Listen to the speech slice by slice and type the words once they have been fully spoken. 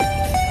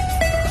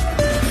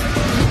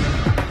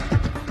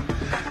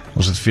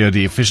vir jou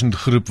die Efficient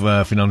groep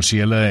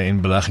finansiële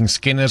en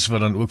beleggingskenners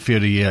wat dan ook vir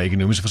jou die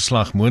ekonomiese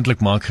verslag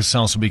moontlik maak.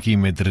 Gesels 'n bietjie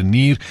met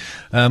Renier.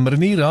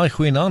 Renier,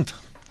 goeienaand.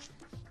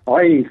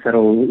 Hoi,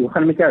 Cyril, hoe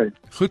gaan het met jou?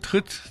 Goed.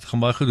 Het gaan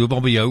baie goed.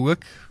 Hoe by jou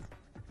ook?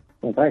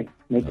 Oké,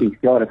 netjies.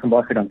 Ja, dit gaan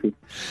baie goed, dankie.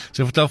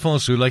 So vertel vir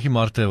ons, hoe lyk die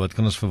markte? Wat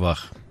kan ons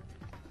verwag?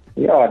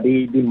 Ja,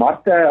 die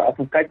markte, as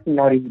ons kyk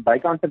na die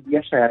buitelandse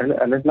beurse,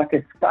 hulle is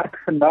lekker sterk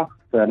vandag.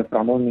 So hulle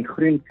verhandel in die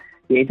groen.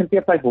 Die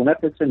S&P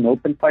 500 is so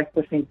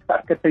 0,5%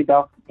 sterker per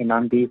dag en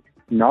dan die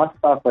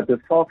Nasdaq wat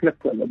hoofsaaklik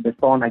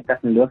bestaan uit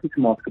tegnologiese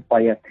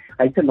maatskappye,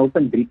 hy is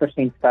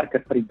 0,3%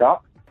 sterker per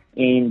dag.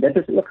 En dit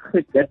is ook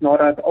goed, dit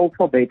nadat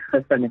Alphabet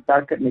gister met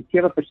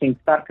 7%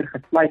 sterker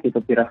gesluit het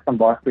op die rug van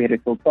baie goeie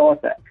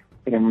resultate.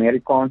 Die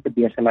Amerikaanse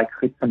beurse lyk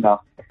goed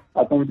vandag.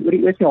 As ons oor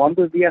die oseaan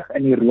beweeg,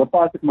 in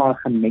Europa is dit maar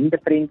 'n gemengde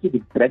prentjie.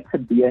 Die Britse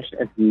beurs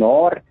is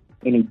laer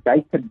en die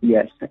Duitse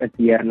beurs is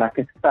weer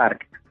lekker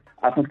sterk.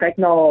 As ons kyk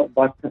na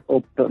wat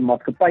op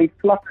maatskappy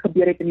vlak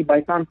gebeur het in die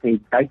buiteland,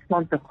 het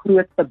Duitsland se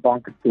grootste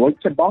bank,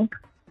 Deutsche Bank,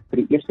 vir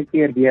die eerste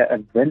keer weer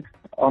 'n wins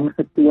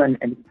aangetoon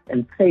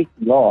in 6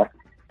 jaar.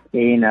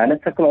 En hulle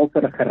sukkel al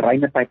vir 'n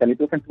geruime tyd. Hulle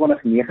het ook in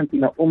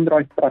 2019 'n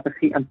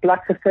omdraaistrategie in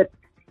plek gesit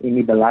en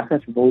die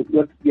beleggers wil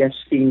ook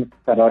eers sien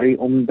dat daardie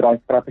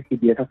omdraaistrategie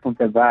besig is om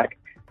te werk.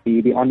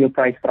 Die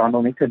aandeleprys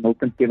verhandel net so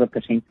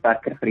 0,7%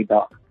 sterker vir die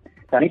dag.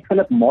 Dan het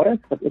Philip Morris,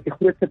 wat ook die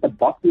grootste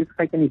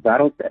tabakbesigheid in die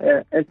wêreld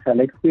is,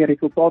 hulle het goeie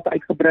resultate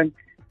uitgebring.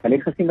 Hulle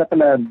het gesien dat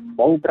hulle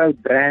Marlboro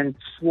brand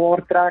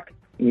swaar trek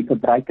en die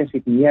verbruikers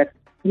het meer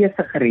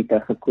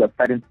e-sigarette gekoop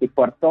tydens die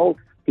kwartaal.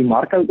 Die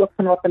mark hou ook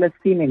van wat hulle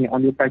sien en die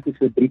aandeleprys is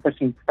so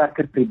 3%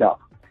 sterker per dag.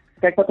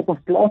 Kyk wat op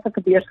ons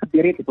plaaslike beurs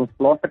gebeur het, ons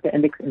plaaslike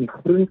indeks in die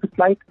groen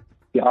gesluit.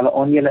 Die alle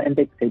aandele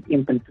indeks het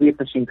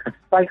 1,2%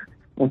 gestyg.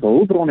 Ons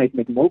hulpbron het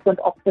met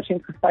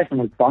 0,8% gestyg en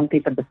ons bank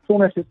het 'n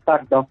besonder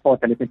sterk dag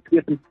gehad, hulle het met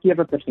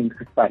 2,7%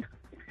 gestyg.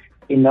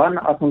 En dan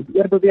as ons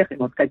beweeg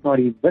en ons kyk na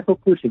die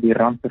wisselkoers, die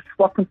rand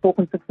verswak in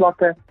volgens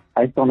vlakke.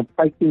 Hy staan op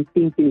 15.10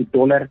 teen die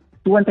dollar,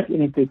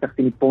 20.61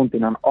 teen die pond en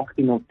dan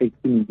 18.16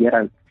 teen die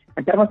euro.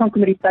 In terme van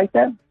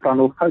kommoditeite,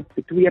 verhandel goud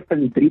se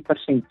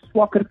 2,3%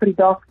 swakker per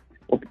dag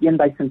op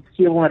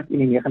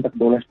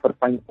 $1,791 per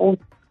fyn ons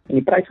en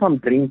die prys van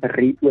Brent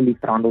olie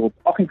verhandel op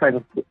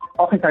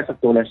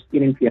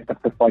 $58.41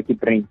 per vatjie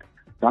Brent.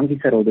 Dankie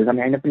Cyril, dis aan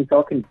die einde van die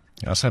saak.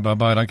 Ja, sê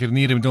baie, dankie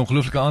Renier, met 'n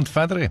ongelooflike aand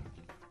verder hè.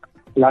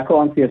 Lekker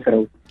aand vir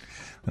Cyril.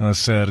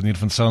 Ons Renier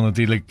van Saam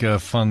natuurlik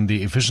van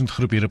die Efficient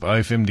groep hier op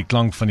AFM, die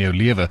klank van jou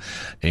lewe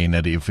en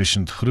die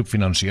Efficient groep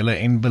finansiële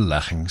en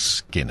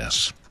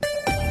beleggingskennis.